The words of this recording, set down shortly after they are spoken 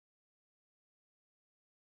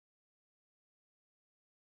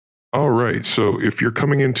right, so if you're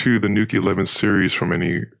coming into the Nuke 11 series from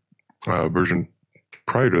any version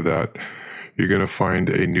prior to that, you're going to find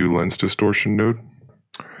a new Lens Distortion node.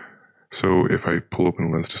 So if I pull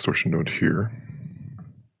open Lens Distortion node here,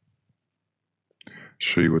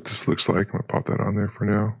 show you what this looks like. I'm going to pop that on there for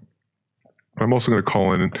now. I'm also going to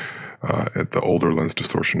call in at the older Lens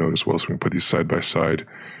Distortion node as well, so we can put these side by side,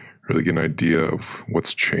 really get an idea of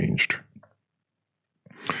what's changed.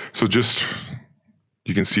 So just,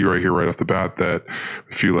 you can see right here, right off the bat, that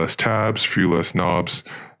a few less tabs, a few less knobs.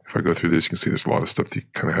 If I go through this, you can see there's a lot of stuff that you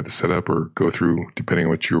kind of had to set up or go through depending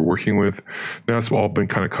on what you're working with. Now it's all been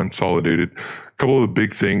kind of consolidated. A couple of the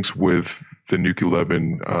big things with the Nuke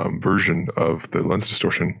 11 version of the Lens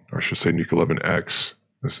Distortion, or I should say Nuke 11 X,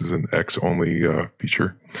 this is an X only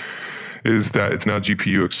feature, is that it's now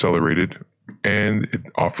GPU accelerated and it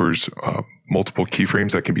offers multiple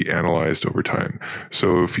keyframes that can be analyzed over time.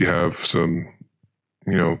 So if you have some,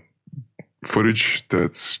 footage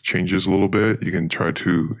that changes a little bit, you can try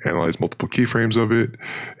to analyze multiple keyframes of it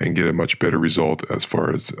and get a much better result as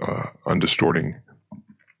far as undistorting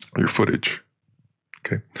your footage.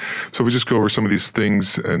 Okay, so if we just go over some of these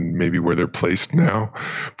things and maybe where they're placed now.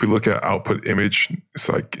 If we look at output image, it's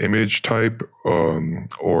like image type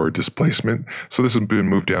or displacement. So this has been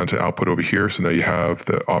moved down to output over here. So now you have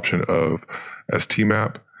the option of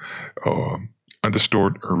STMap,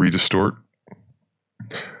 undistort or redistort.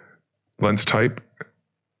 Lens type,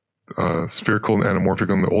 spherical and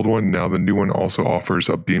anamorphic on the old one. Now the new one also offers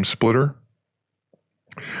a beam splitter.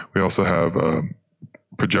 We also have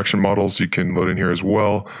projection models you can load in here as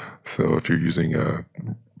well. So if you're using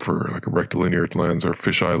for like a rectilinear lens or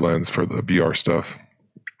fisheye lens for the VR stuff.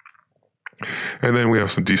 And then we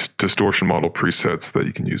have some distortion model presets that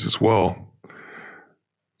you can use as well.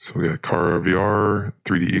 So we got Car VR,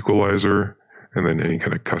 3D equalizer, and then any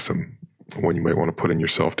kind of custom one you might want to put in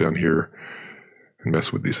yourself down here and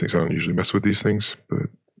mess with these things. I don't usually mess with these things, but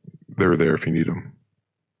they're there if you need them.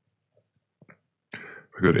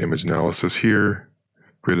 I go to image analysis here,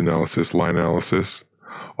 grid analysis, line analysis.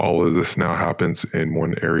 All of this now happens in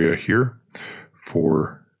one area here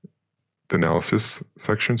for the analysis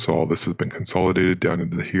section. So all this has been consolidated down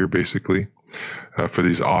into here basically. For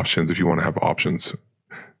these options, if you want to have options,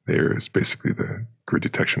 there is basically the grid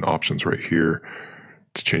detection options right here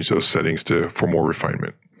to change those settings for more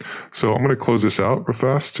refinement. So I'm going to close this out real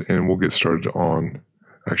fast and we'll get started on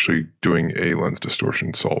actually doing a lens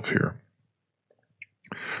distortion solve here.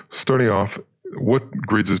 Starting off, what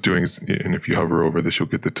Grids is doing, and if you hover over this, you'll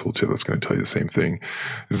get the tooltip that's going to tell you the same thing.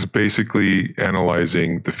 This is basically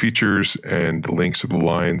analyzing the features and the links to the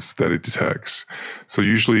lines that it detects. So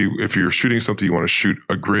usually if you're shooting something, you want to shoot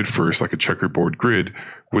a grid first, like a checkerboard grid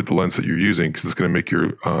with the lens that you're using, because it's going to make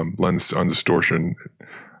your lens on distortion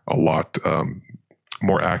a lot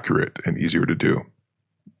more accurate and easier to do.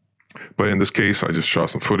 But in this case, I just shot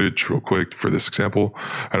some footage real quick for this example.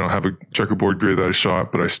 I don't have a checkerboard grid that I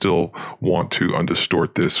shot, but I still want to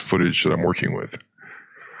undistort this footage that I'm working with.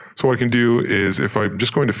 So what I can do is, if I'm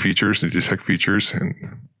just going to features and detect features, and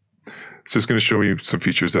it's just going to show me some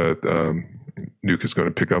features that Nuke is going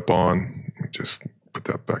to pick up on. Let me just put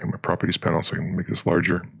that back in my properties panel so I can make this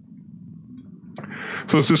larger.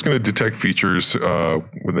 So it's just going to detect features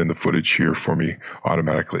within the footage here for me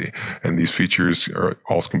automatically. And these features are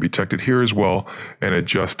also can be detected here as well and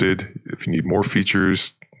adjusted. If you need more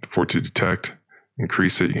features for it to detect,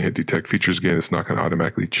 increase it, you can hit detect features again. It's not going to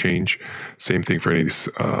automatically change. Same thing for any of these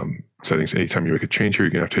settings. Anytime you make a change here,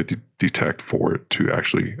 you're going to have to hit detect for it to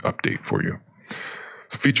actually update for you.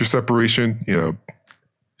 So feature separation,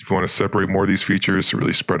 if you want to separate more of these features to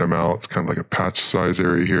really spread them out, it's kind of like a patch size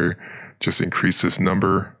area here. Just increase this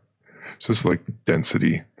number. So it's like the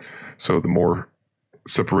density. So the more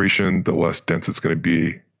separation, the less dense it's going to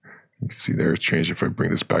be. You can see there it's changed. If I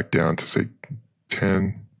bring this back down to say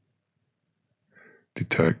 10,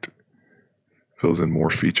 detect, fills in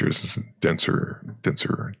more features. It's denser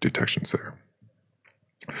detections there.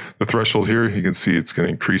 The threshold here, you can see it's going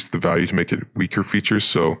to increase the value to make it weaker features.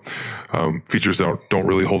 So features that don't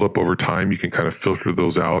really hold up over time, you can kind of filter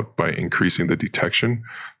those out by increasing the detection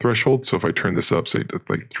threshold. So if I turn this up, say to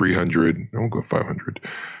like 300, I won't go 500,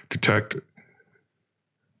 detect.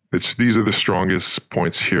 These are the strongest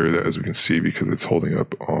points here, that, as we can see, because it's holding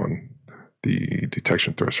up on the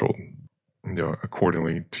detection threshold.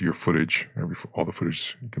 Accordingly to your footage, all the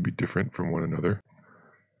footage can be different from one another.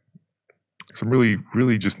 So I'm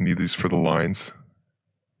really just need these for the lines.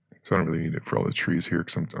 So I don't really need it for all the trees here,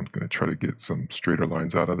 because I'm going to try to get some straighter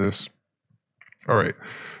lines out of this. All right,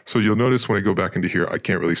 so you'll notice when I go back into here, I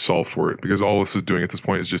can't really solve for it, because all this is doing at this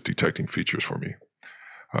point is just detecting features for me.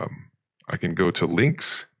 I can go to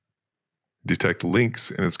links, detect links,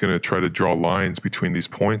 and it's going to try to draw lines between these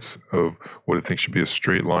points of what it thinks should be a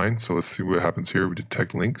straight line. So let's see what happens here. We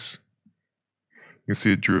detect links. You can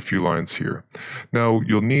see it drew a few lines here. Now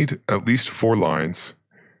you'll need at least 4 lines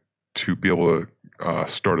to be able to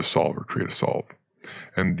start a solve or create a solve.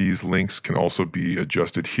 And these links can also be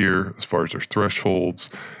adjusted here as far as their thresholds,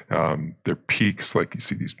 their peaks, like you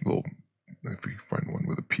see these little, if we find one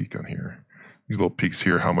with a peak on here, these little peaks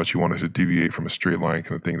here, how much you want it to deviate from a straight line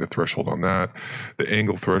kind of thing, the threshold on that, the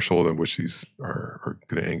angle threshold at which these are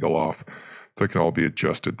going to angle off, that can all be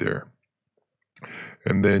adjusted there.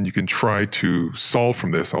 And then you can try to solve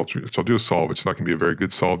from this. I'll do a solve. It's not going to be a very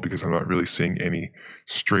good solve because I'm not really seeing any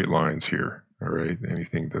straight lines here. All right,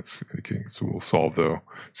 anything that's indicating. So we'll solve though,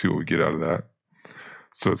 see what we get out of that.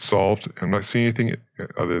 So it's solved. I'm not seeing anything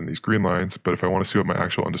other than these green lines, but if I want to see what my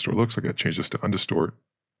actual undistort looks like, I change this to undistort.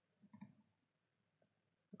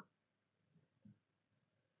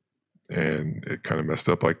 And it kind of messed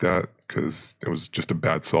up like that because it was just a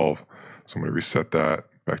bad solve. So I'm going to reset that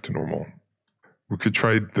back to normal. We could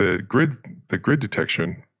try the grid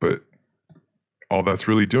detection, but all that's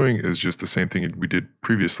really doing is just the same thing we did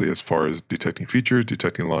previously as far as detecting features,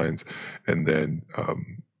 detecting lines, and then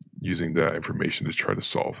using that information to try to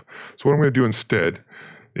solve. So what I'm going to do instead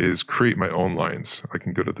is create my own lines. I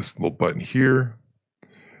can go to this little button here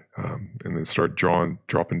and then start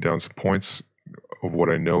dropping down some points of what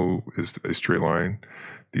I know is a straight line.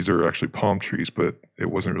 These are actually palm trees, but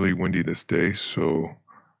it wasn't really windy this day, so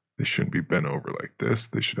they shouldn't be bent over like this.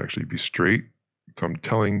 They should actually be straight. So I'm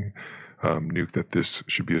telling Nuke that this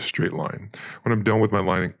should be a straight line. When I'm done with my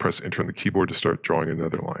line, I press enter on the keyboard to start drawing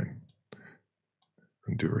another line.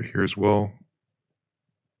 And do it right here as well.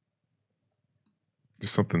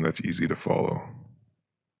 Just something that's easy to follow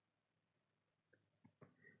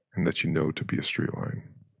and that you know to be a straight line.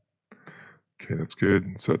 Okay, that's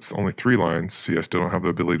good. So that's only 3 lines. See, I still don't have the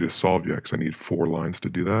ability to solve yet because I need 4 lines to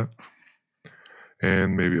do that.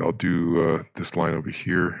 And maybe I'll do this line over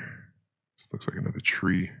here. This looks like another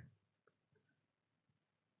tree.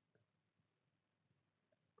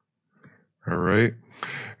 All right.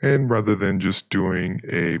 And rather than just doing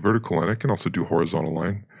a vertical line, I can also do a horizontal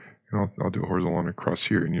line. And I'll do a horizontal line across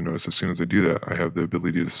here. And you notice as soon as I do that, I have the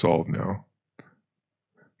ability to solve now.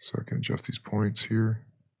 So I can adjust these points here.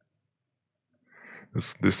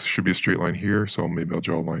 This should be a straight line here, so maybe I'll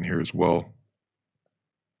draw a line here as well.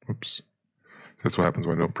 Oops. So that's what happens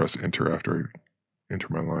when I don't press enter after I enter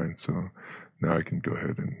my line. So now I can go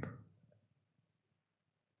ahead and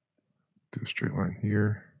do a straight line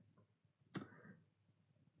here.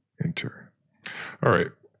 Enter. All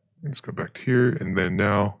right, let's go back to here, and then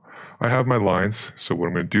now I have my lines. So what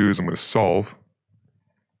I'm going to do is I'm going to solve.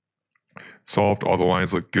 Solved, all the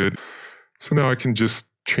lines look good. So now I can just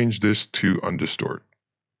change this to undistort.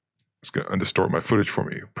 It's going to undistort my footage for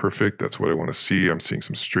me. Perfect, that's what I want to see. I'm seeing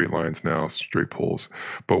some straight lines now, straight poles.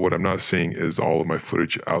 But what I'm not seeing is all of my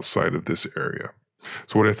footage outside of this area.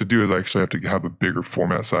 So what I have to do is I actually have to have a bigger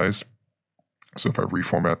format size. So if I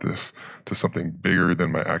reformat this to something bigger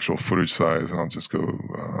than my actual footage size, and I'll just go,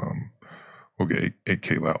 we'll get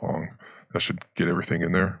 8K lat long. That should get everything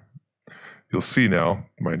in there. You'll see now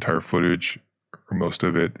my entire footage, or most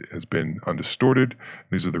of it, has been undistorted.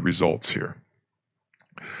 These are the results here.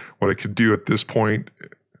 What I could do at this point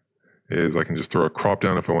is I can just throw a crop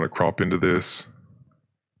down if I want to crop into this.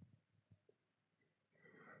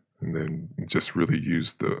 And then just really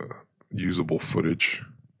use the usable footage.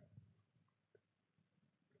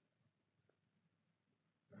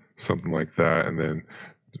 Something like that, and then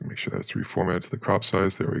make sure that's reformatted to the crop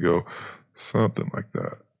size. There we go. Something like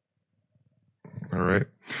that. All right.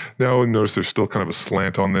 Now notice there's still kind of a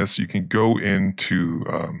slant on this. You can go into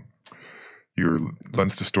your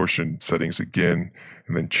lens distortion settings again,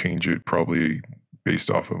 and then change it probably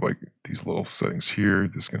based off of like these little settings here.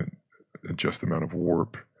 This is going to adjust the amount of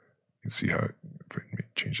warp. You can see how if I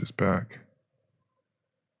change this back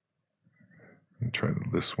and try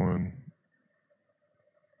this one.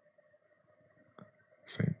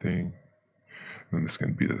 Same thing. And then this is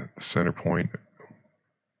going to be the center point.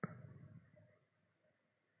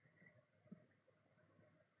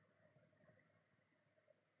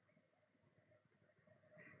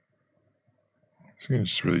 So you can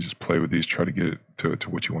just really just play with these, try to get it to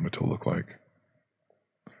what you want it to look like.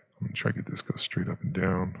 I'm going to try to get this go straight up and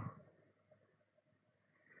down.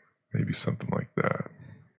 Maybe something like that.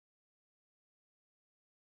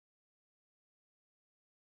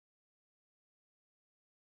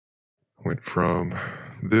 Went from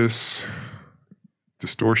this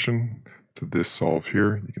distortion to this solve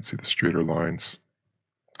here. You can see the straighter lines.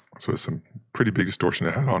 So it's some pretty big distortion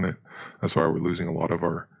it had on it. That's why we're losing a lot of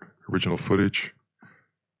our original footage,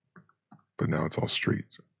 but now it's all straight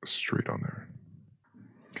on there.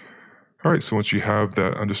 All right, so once you have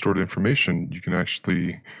that undistorted information, you can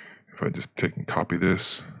actually, if I just take and copy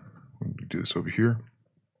this, do this over here,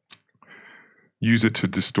 use it to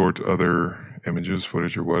distort other images,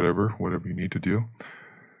 footage, or whatever you need to do.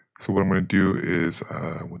 So what I'm going to do is,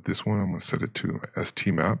 with this one, I'm going to set it to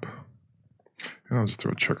STMap, and I'll just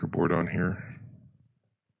throw a checkerboard on here,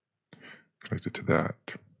 connect it to that.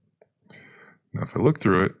 Now if I look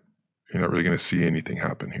through it, you're not really going to see anything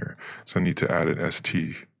happen here. So I need to add an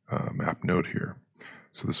STMap node here.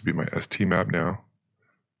 So this will be my STMap now,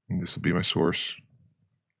 and this will be my source.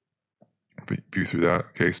 View through that.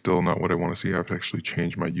 Okay, still not what I want to see. I have to actually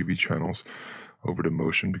change my UV channels over to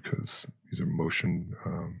motion because these are motion.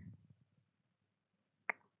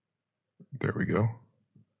 There we go.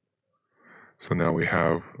 So now we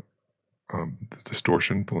have the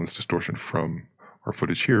distortion, the lens distortion from our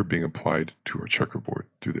footage here being applied to our checkerboard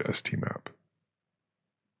through the STMap.